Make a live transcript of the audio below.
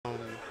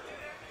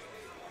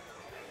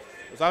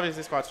It's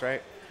obviously Squad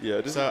Strike.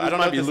 Yeah, this I don't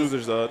might know be if this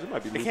losers. This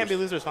might be It losers. can't be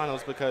losers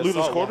finals because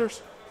Losers Salt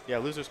quarters? Yeah,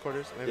 losers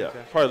quarters. Maybe, Yeah,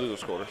 probably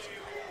losers quarters.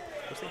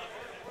 We'll see.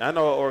 I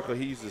know Orca,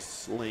 he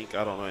uses Link.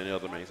 I don't know any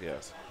other mains he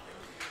has.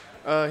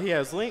 He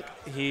has Link.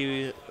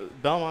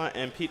 Belmont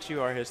and Pichu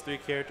are his 3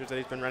 characters that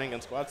he's been running on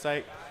Squad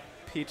Site.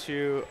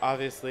 Pichu,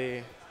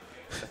 obviously,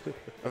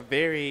 a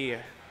very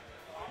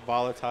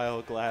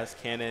volatile glass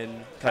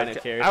cannon kind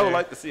of character. I would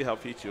like to see how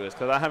Pichu is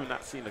because I have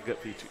not seen a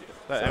good Pichu yet.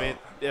 But, I mean,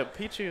 yeah,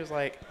 Pichu is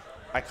like,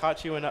 I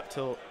caught you in up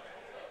tilt.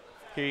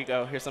 Here you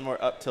go. Here's some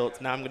more up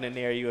tilts. Now I'm going to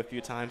nair you a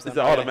few times. Is it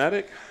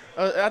automatic?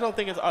 I don't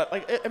think it's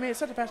like. I mean, it's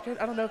such a fast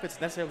character. I don't know if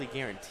it's necessarily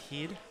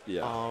guaranteed.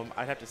 Yeah.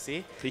 I'd have to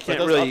see. He can't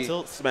really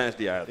smash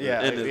DI in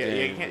this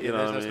game. You can't. You know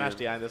there's no what I smash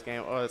mean? DI in this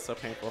game. Oh, it's so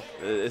painful.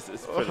 It's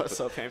It's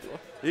so painful.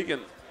 He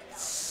can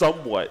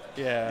somewhat.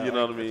 Yeah. You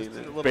know what I mean?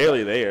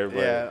 Barely there. But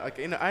yeah. Like,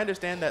 I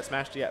understand that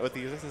smash DI with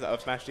the existence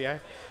of smash DI.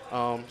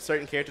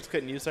 Certain characters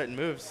couldn't use certain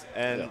moves,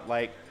 and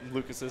like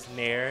Lucas's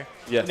Nair,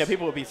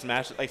 people would be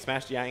smash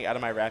DIing out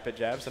of my rapid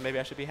jab. So maybe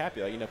I should be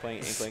happy,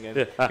 playing Inkling,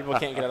 and people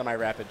can't get out of my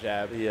rapid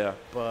jab. Yeah,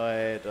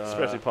 but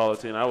especially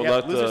Palatine. I would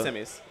love loser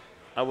semis.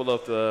 I would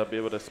love to be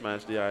able to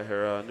smash DI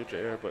her neutral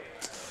air, but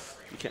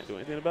you can't do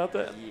anything about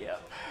that. Yeah,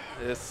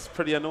 it's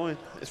pretty annoying.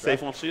 It's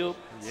safe on shield,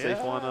 safe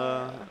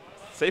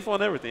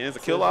on everything. It's a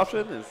kill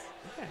option. It's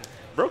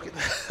broken.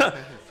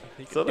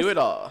 You can do it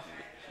all.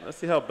 Let's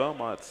see how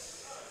Belmont's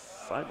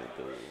Simon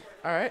do.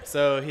 All right,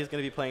 so he's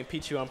going to be playing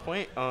Pichu on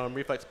point.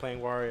 Reflex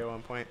playing Wario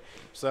on point.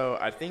 So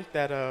I think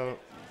that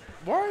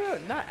Wario,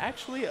 not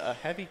actually a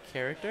heavy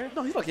character.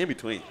 No, he's like in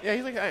between. Yeah,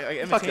 he's like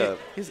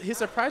he's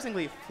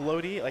surprisingly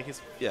floaty, like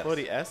he's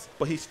floaty-esque.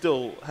 But he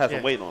still has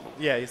some weight on him.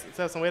 Yeah, he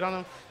still has some weight on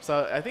him.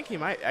 So I think he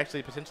might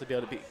actually potentially be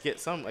able to get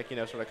some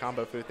sort of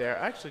combo food there.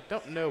 I actually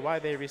don't know why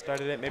they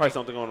restarted it. Maybe probably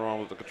something going wrong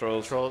with the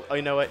controls. Oh,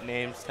 you know what?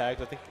 Names, tags.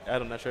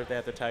 I'm not sure if they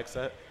have their tag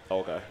set.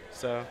 Okay.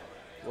 So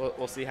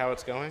we'll see how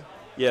it's going.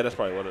 Yeah, that's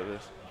probably what it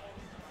is.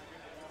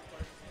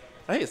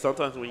 I hate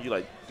sometimes when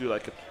you do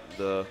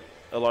the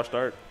LR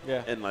start,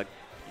 and you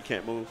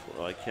can't move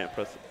or can't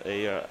press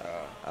A. I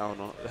don't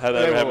know. How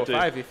that happened to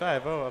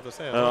 5v5. Oh, I was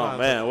saying. Oh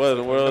man, what in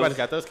the world? Nobody's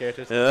got those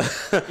characters. Yeah.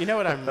 You know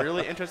what I'm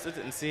really interested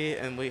in see,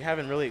 and we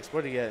haven't really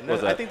explored it yet.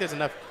 I think there's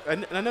enough. I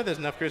know there's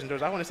enough crews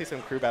indoors. I want to see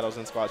some crew battles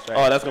in Squad Strike.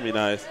 Oh, that's gonna be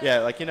nice. Yeah,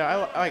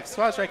 I like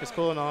Squad Strike is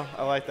cool and all.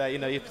 I like that.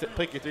 You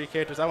pick your 3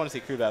 characters. I want to see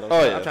crew battles.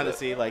 Oh yeah. I'm trying to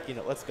see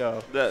let's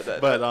go.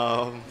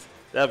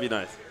 That'd be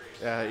nice.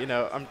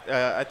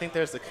 I think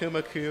there's the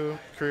Kuma crew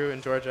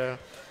in Georgia.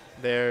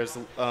 There's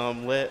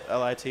Lit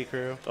LIT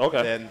crew.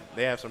 Okay. And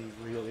they have some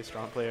really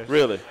strong players.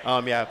 Really?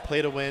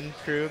 Play to Win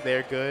crew.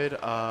 They're good.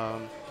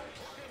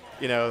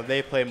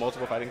 They play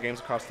multiple fighting games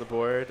across the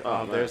board.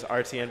 There's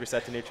RTN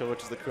Reset to Neutral,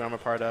 which is the crew I'm a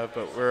part of,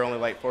 but we're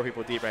only 4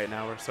 people deep right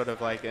now. We're sort of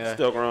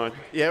still growing.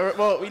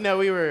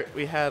 Yeah.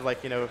 We had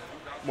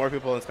more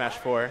people in Smash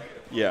 4.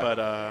 Yeah.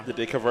 But did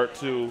they convert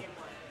to?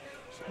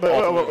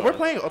 But we're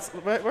playing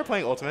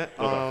Ultimate.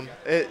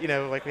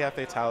 Okay. We have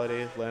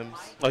Fatality,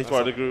 Limbs. Oh, he's part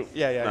of the group.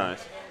 Yeah.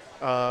 Nice.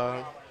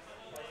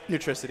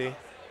 Nutricity.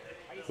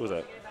 Who's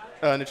that?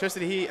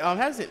 Nutricity. He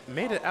hasn't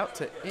made it out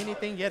to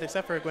anything yet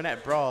except for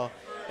Gwinnett Brawl.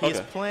 He's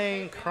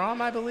playing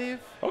Crom, I believe.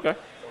 Okay.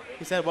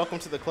 He said, "Welcome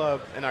to the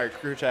club" in our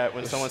group chat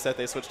when someone said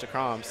they switched to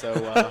Crom. So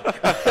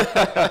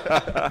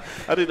I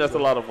think that's a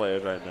lot of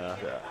players right now.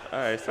 Yeah. All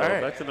right, so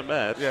back to the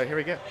match. Yeah, here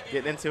we go.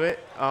 Getting into it.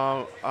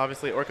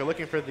 Obviously, Orca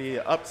looking for the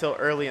up tilt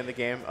early in the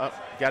game.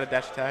 Got a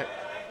dash attack.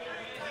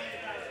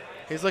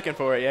 He's looking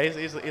for it. Yeah,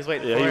 he's waiting for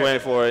it. Yeah, he's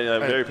waiting for it. Yeah,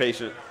 very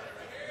patient.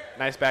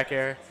 Nice back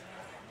air.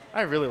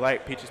 I really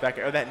like Peach's back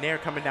air. That Nair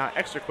coming down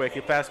extra quick. He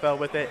fast fell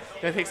with it.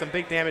 Gonna take some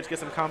big damage, get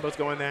some combos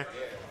going there.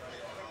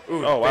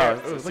 Ooh, oh, wow.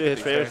 See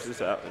his fares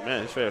is out.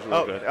 Man, his fares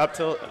really good. Up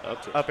tilt,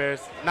 up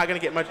airs. Not going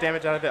to get much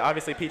damage out of it.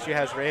 Obviously, Pichu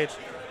has rage.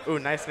 Ooh,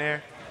 nice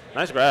Nair.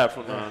 Nice grab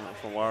from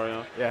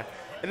Wario. Yeah.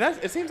 And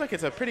it seems like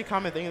it's a pretty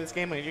common thing in this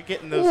game when you're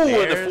getting those Ooh,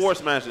 Nairs. and the 4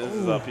 smashes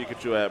is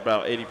Pikachu at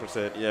about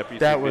 80%. Yeah, Pichu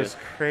that was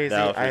crazy.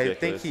 That was I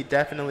think he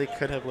definitely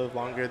could have lived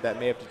longer. That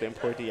may have just been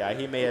poor DI.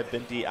 He may have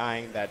been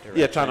DIing that direction.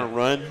 Yeah, trying to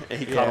run, and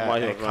he caught him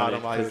while he was running.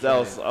 Because I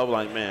was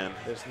like, man,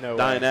 there's no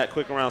dying way. that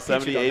quick around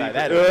 70,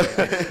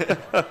 80.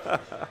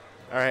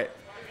 All right.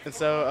 And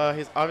so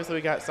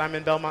we got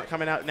Simon Belmont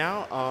coming out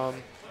now,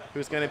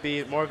 who's going to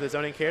be more of the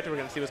zoning character. We're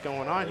going to see what's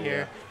going on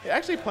here.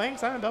 Actually playing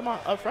Simon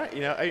Belmont up front.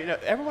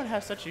 Everyone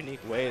has such unique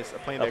ways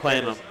of playing their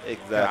characters.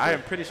 Exactly. I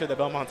am pretty sure that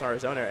Belmont's our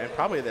zoner and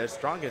probably their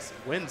strongest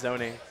win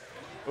zoning.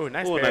 Ooh,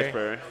 nice parry. Nice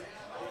parry.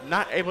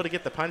 Not able to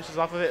get the punishes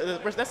off of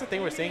it. That's the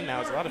thing we're seeing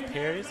now is a lot of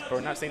parries, but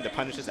we're not seeing the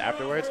punishes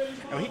afterwards.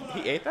 And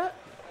he ate that?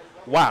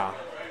 Wow.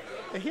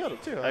 He healed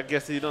it too. I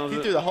guess he knows.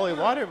 He threw the holy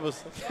water.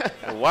 Was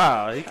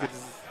wow. He could.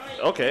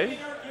 Okay.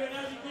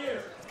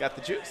 He's got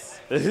the juice.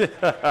 So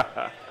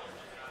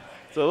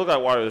it looked like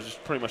Wario was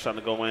just pretty much trying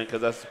to go in because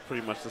that's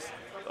pretty much just.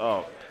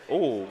 Oh,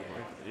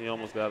 he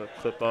almost got it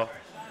clipped off.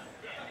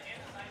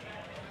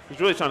 He's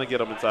really trying to get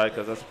them inside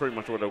because that's pretty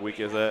much where their weak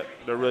is at.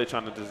 They're really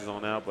trying to just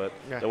zone out, but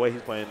the way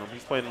he's playing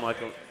them like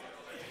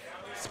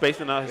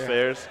spacing out his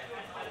fares.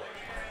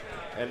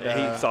 And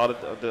he saw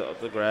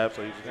the grab,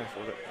 so he just went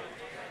for it.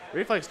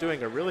 Reflex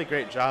doing a really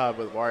great job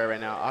with Wario right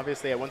now.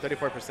 Obviously at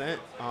 134%,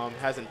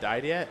 hasn't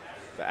died yet.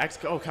 The Axe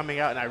coming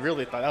out, and I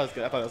really thought that was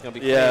good. I thought that was gonna be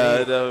crazy.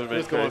 Yeah, that was he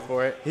was going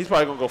for it. He's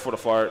probably gonna go for the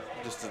fart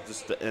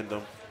just to end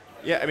him.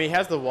 Yeah, I mean he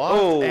has the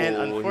wall, and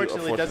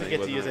unfortunately doesn't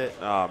get to use it.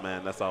 Oh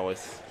man, that's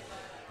always.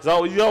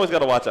 So you always got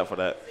to watch out for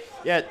that.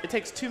 Yeah, it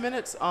takes 2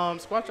 minutes.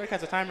 Squad Strike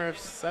has a timer of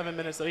 7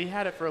 minutes, so he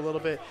had it for a little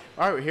bit.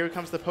 All right, here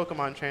comes the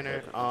Pokemon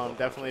trainer.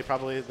 Definitely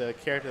probably the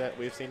character that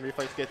we've seen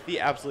Reflex get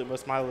the absolute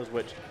most mileage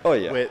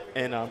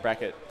in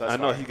bracket thus I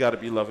know far. he got to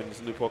be loving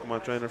this new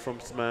Pokemon trainer from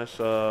Smash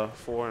 4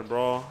 and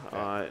Brawl.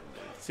 It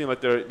seems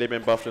like they've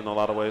been buffed in a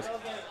lot of ways.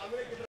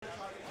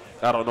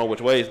 I don't know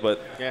which ways,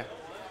 but yeah.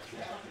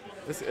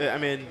 I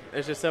mean,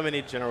 there's just so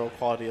many general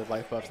quality of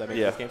life buffs that make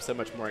this game so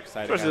much more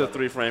exciting. Especially the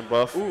 3-frame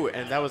buff. Ooh,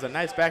 and that was a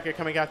nice back air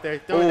coming out there,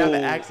 throwing down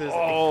the axes.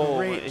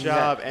 Great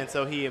job. And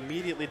so he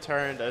immediately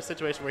turned a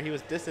situation where he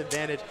was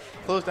disadvantaged,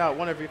 closed out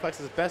one of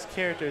Reflex's best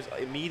characters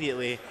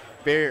immediately,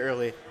 very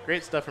early.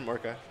 Great stuff from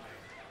Orca.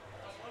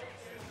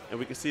 And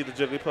we can see the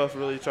Jigglypuff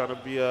really trying to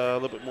be a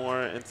little bit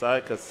more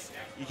inside because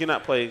you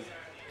cannot play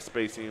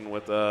spacing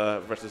with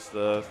versus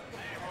the.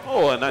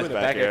 Oh, a nice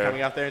back air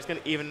coming out there. It's going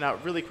to even it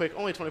out really quick.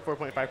 Only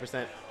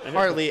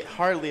 24.5%.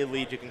 Hardly a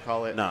lead, you can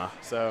call it. Nah.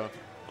 So.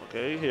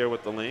 Okay, here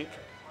with the link.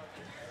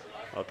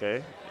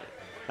 Okay.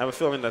 I have a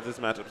feeling that this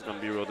matchup is going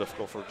to be real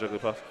difficult for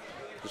Jigglypuff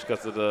just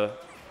because of the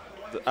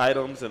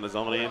items and the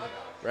zoning.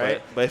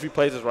 Right. But if he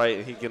plays this right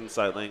and he gets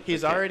inside link.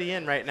 He's already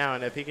in right now,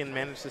 and if he can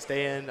manage to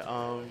stay in,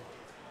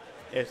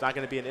 it's not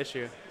going to be an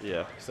issue.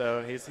 Yeah.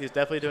 So he's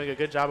definitely doing a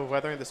good job of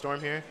weathering the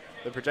storm here.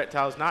 The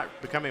projectile is not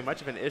becoming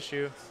much of an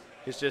issue.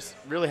 He's just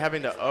really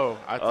having to.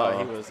 I thought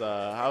he was.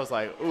 I was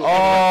like, ooh.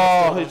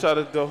 Oh, he tried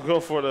to go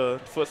for the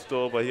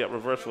footstool, but he got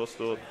reverse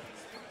footstool.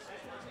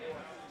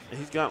 And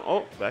he's got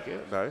back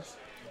in, nice.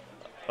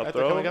 Up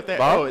throw. Coming up there.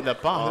 Bomb. Oh, and the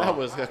bomb. That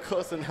was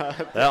close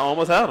enough. That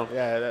almost had him.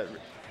 Yeah.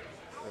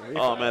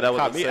 Man, that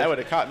caught me. That would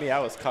have caught me. I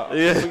was caught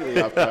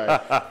completely off guard.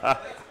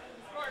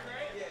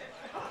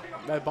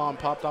 That bomb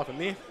popped off of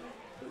me.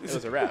 It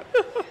was a wrap.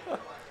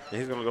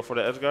 He's gonna go for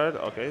the edge guard.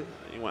 Okay,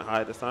 he went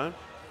high this time.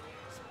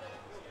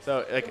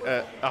 So like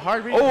a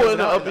hard read. And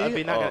the up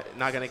B.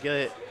 Not gonna get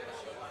it.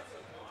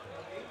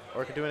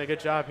 Orca doing a good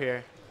job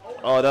here.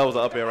 Oh, that was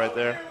an up air right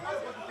there.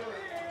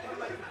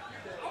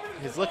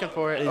 He's looking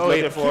for it. He's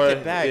looking for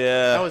it. Back.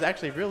 Yeah. That was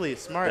actually really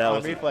smart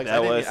on Reflex.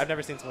 I've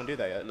never seen someone do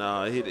that yet.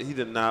 No, he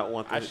did not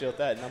want to. I shield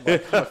that, and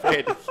I'm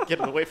afraid to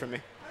get it away from me.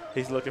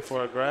 He's looking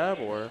for a grab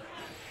or.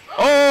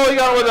 Oh, he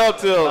got it with up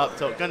tilt. Up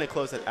tilt, gonna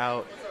close it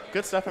out.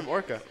 Good stuff from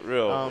Orca.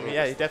 Real.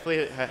 Yeah, he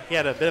definitely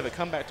had a bit of a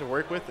comeback to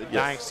work with,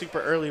 dying super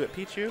early with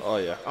Pichu. Oh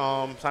yeah.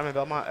 Simon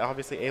Belmont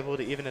obviously able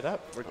to even it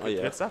up.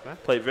 Good stuff, man.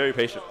 Played very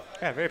patient.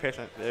 Yeah, very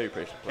patient. Very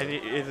patient. And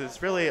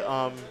it's really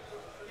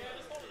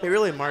it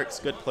really marks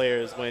good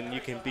players when you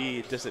can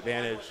be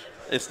disadvantaged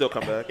and still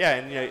come back. Yeah,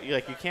 and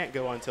you can't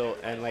go on tilt,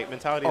 and like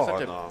mentality is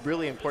such a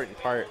really important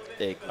part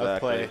of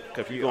play.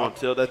 Because if you go on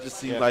tilt, that just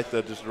seems like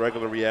the just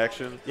regular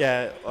reaction.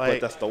 Yeah, like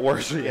but that's the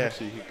worst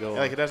reaction you could go.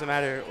 Like it doesn't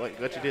matter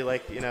what you do.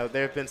 Like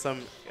there have been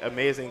some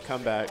amazing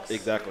comebacks.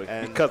 Exactly.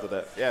 And because of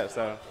that. Yeah.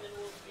 So.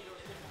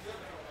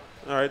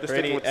 All right. For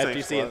any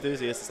FGC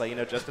enthusiasts, it's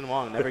like Justin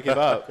Wong, never give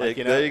up. Like,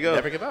 there you go.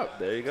 Never give up.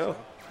 There you go.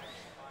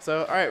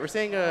 So, all right, we're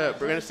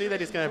gonna see that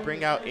he's gonna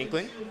bring out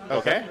Inkling.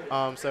 Okay.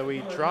 So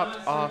we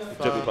dropped off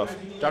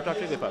Jigglypuff. Dropped off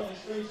Jigglypuff.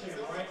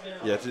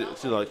 Yeah,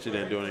 she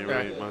didn't do any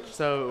really much.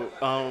 So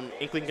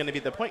Inkling gonna be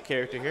the point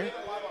character here.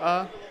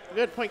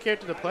 Good point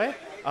character to play.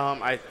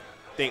 I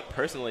think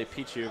personally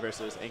Pichu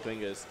versus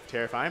Inkling is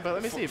terrifying, but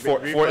let me see.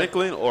 For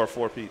Inkling or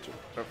for Pichu?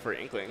 For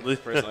Inkling,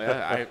 personally,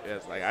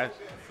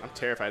 I'm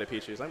terrified of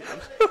Pichu's.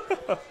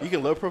 You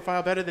can low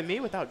profile better than me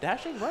without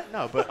dashing? What?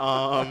 No, but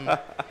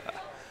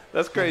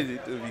That's crazy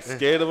to be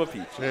scared of a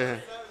Pichu. Yeah.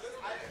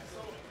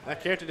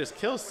 That character just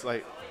kills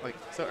like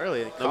so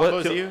early. It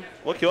combos you.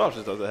 What kill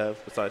options does it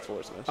have besides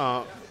forward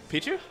smash?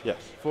 Pichu? Yes.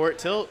 Forward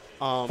tilt.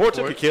 Forward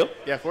tilt can kill?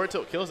 Yeah, forward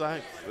tilt kills.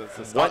 It's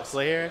a stock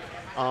slayer.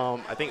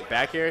 I think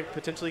back air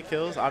potentially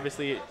kills.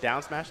 Obviously,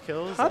 down smash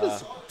kills. How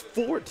does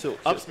forward tilt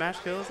up smash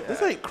kills?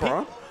 This ain't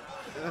Crom.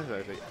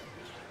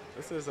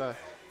 This is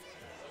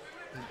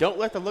don't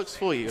let the looks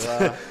fool you.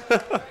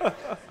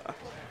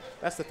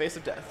 That's the face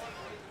of death.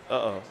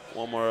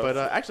 One more. But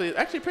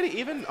actually pretty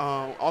even.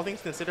 All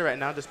things considered, right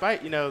now,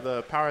 despite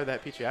the power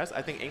that Pichu has,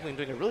 I think Inkling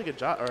doing a really good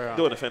job.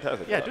 Doing a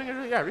fantastic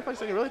job. Reflex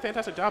doing a really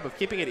fantastic job of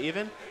keeping it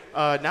even.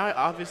 Now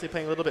obviously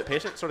playing a little bit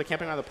patient, sort of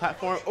camping on the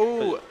platform.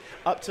 Oh,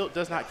 up tilt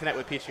does not connect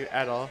with Pichu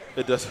at all.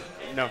 It does.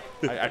 No,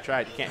 I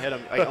tried. You can't hit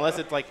him unless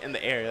it's like in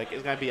the air. Like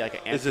it's gonna be like an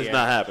anti-air. It's just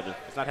not happening.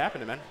 It's not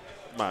happening, man.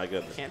 My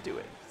goodness. Can't do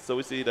it. So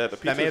we see that the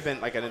Pichu. That may have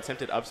been like an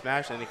attempted up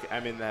smash, and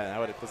I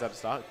would have closed out the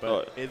stock.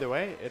 But either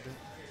way,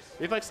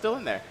 Reflex still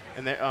in there,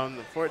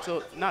 and forward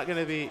tilt not going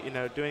to be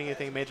doing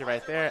anything major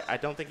right there. I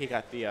don't think he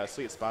got the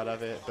sweet spot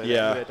of it, but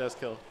it does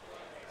kill.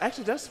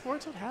 Actually, does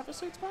forward tilt have a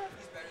sweet spot?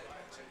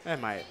 It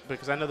might,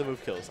 because I know the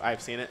move kills.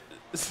 I've seen it.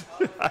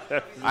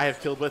 I have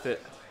killed with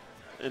it.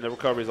 And the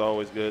recovery is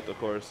always good, of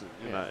course.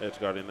 You're not edge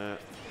guarding that.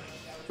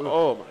 Ooh.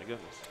 Oh, my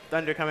goodness.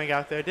 Thunder coming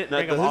out there. Didn't Now,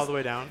 bring him all the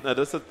way down. No,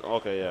 this is,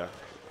 okay, yeah.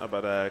 I'm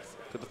about to ask.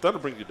 Because the Thunder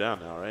brings you down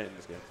now, right, in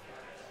this game?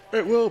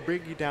 It will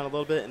bring you down a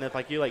little bit, and if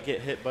like you like get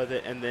hit by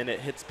it, and then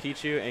it hits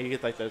Pichu, and you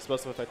get like the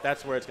explosive effect,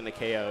 that's where it's gonna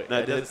KO. Now,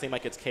 it doesn't seem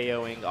like it's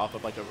KOing off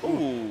of like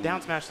a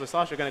down smash to the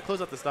saucer. Gonna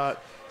close up the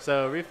stock.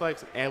 So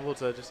Reflex able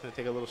to just gonna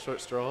take a little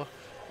short stroll.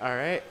 All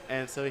right,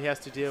 and so he has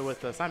to deal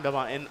with Simon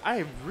Belmont, and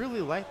I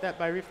really like that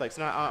by Reflex.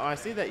 Now I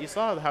see that you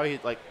saw how he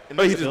like. He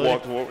just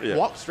walked forward. Yeah.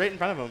 Walked straight in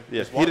front of him.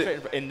 Yeah. Just walked straight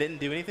in and didn't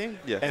do anything.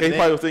 Yeah. And He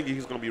probably was thinking he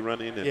was gonna be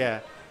running. And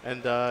yeah.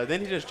 And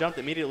then he just jumped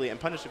immediately and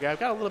punished the grab.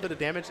 Got a little bit of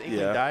damage. Inkling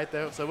died,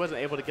 though, so wasn't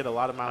able to get a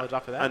lot of mileage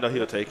off of that. I know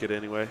he'll take it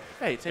anyway.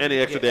 Hey, any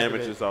extra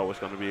damage is always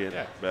going to be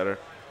better.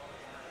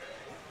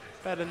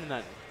 Better than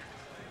nothing.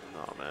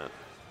 Oh, man.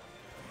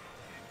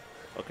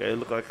 Okay,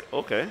 look like,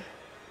 okay.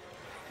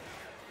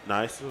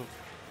 Nice. Ooh.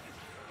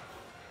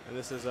 And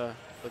this is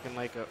looking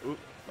like a, oop.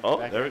 Oh,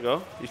 there we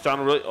go. He's trying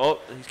to really,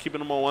 he's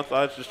keeping him on one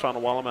side, just trying to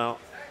wall him out.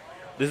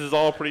 This is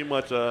all pretty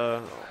much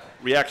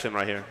reaction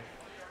right here.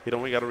 He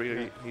don't got to.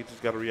 He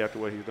just got to react to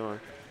what he's doing.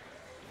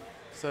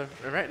 So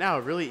right now,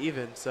 really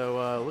even.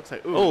 So looks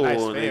like nice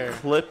fair. They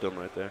clipped him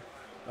right there.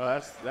 Oh,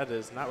 that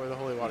is not where the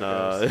holy water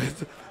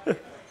goes.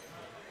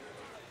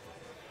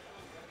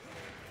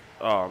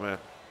 Oh man,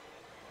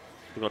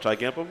 you gonna try to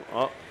gimp him?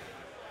 Oh,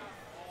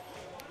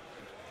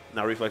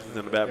 now Reflex is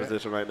in a bad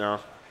position right now.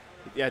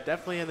 Yeah,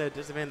 definitely in the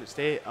disadvantaged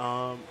state.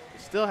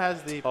 Still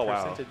has the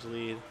percentage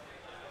lead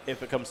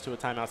if it comes to a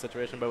timeout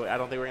situation, but I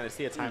don't think we're gonna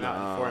see a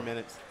timeout in 4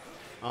 minutes.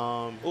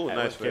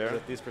 Nice fair.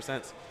 With these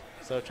percents.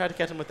 So try to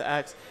catch him with the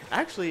axe.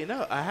 Actually,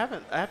 no, I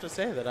haven't. I have to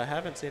say that I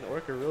haven't seen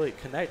Orca really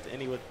connect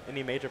with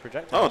any major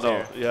projectiles. Oh no,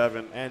 here. you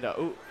haven't. And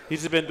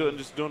he's just been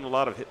doing a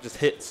lot of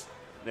hits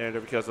there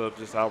because of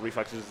just how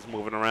Reflex is just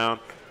moving around.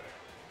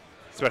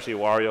 Especially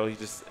Wario, he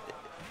just.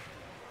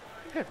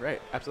 Yeah,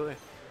 right, absolutely.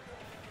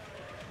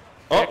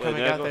 Oh,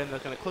 coming out there and they're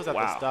gonna close out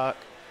the stock.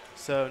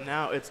 So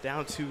now it's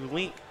down to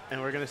Link, and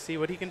we're gonna see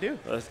what he can do.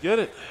 Let's get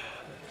it.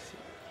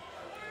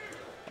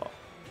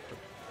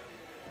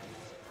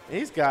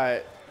 He's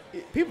got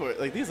people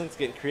like these Links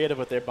getting creative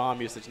with their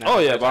bomb usage now. Oh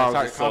yeah, bombs.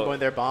 Start comboing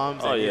their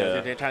bombs. Oh and,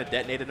 yeah, they're trying to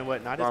detonate it and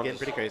whatnot. It's getting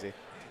pretty crazy.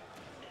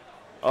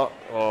 Oh,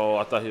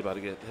 I thought he was about to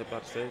get hit by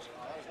the stage.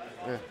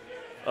 Yeah.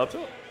 Up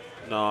to it?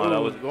 No,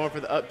 that was going for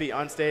the upbeat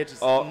on stage.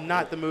 It's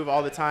not the move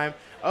all the time.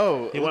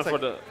 Oh, he went for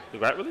the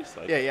grab release.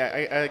 Like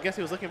I guess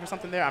he was looking for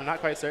something there. I'm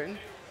not quite certain.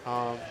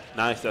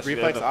 Nice. That's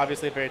Reflex,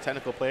 obviously a very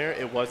technical player.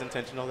 It was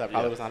intentional. That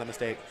probably was not a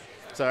mistake.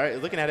 So, all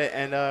right, looking at it,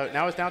 and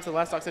now it's down to the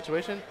last stock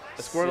situation.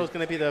 The Squirtle is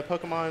going to be the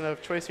Pokemon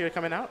of choice here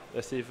coming out.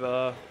 Let's see if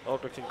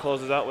Orca can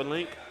close it out with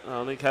Link.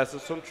 Link has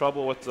some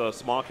trouble with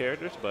small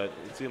characters, but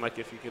it seems like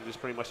if you can just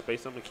pretty much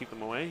space them and keep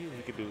them away,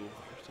 he can do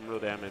some real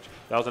damage.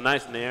 That was a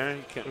nice nair.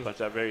 He can't punch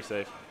that very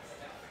safe.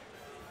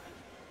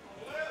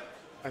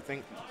 I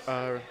think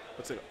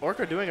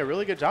Orca doing a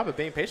really good job of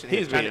being patient.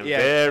 He's being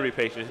very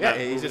patient.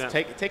 He's just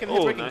taking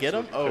hits where he can get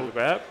him.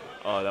 Grab.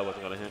 Oh, that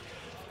wasn't going to hit.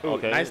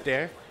 Okay. Nice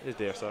dare. His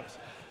dare sucks.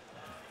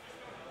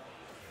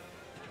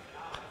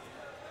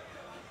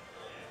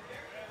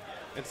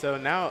 And so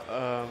now,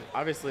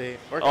 obviously,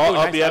 Orca.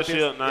 Up out of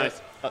shield. Nice.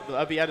 The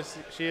up out of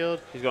shield.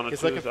 He's going to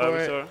choose looking for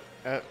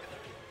it.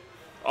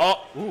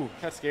 Ooh,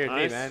 that scared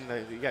me,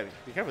 man. You got to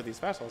be careful with these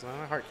fastballs, man.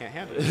 My heart can't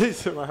handle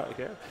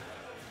it.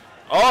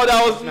 Oh,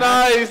 that was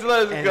nice.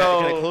 Let's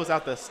go. Going to close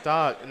out the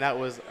stock, and that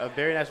was a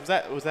very nice.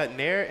 Was that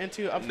nair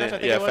into up smash? I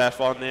think it was.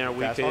 Fastball nair,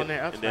 weak hit, and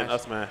then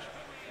up smash.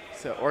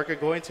 So Orca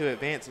going to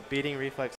advance, beating Reflex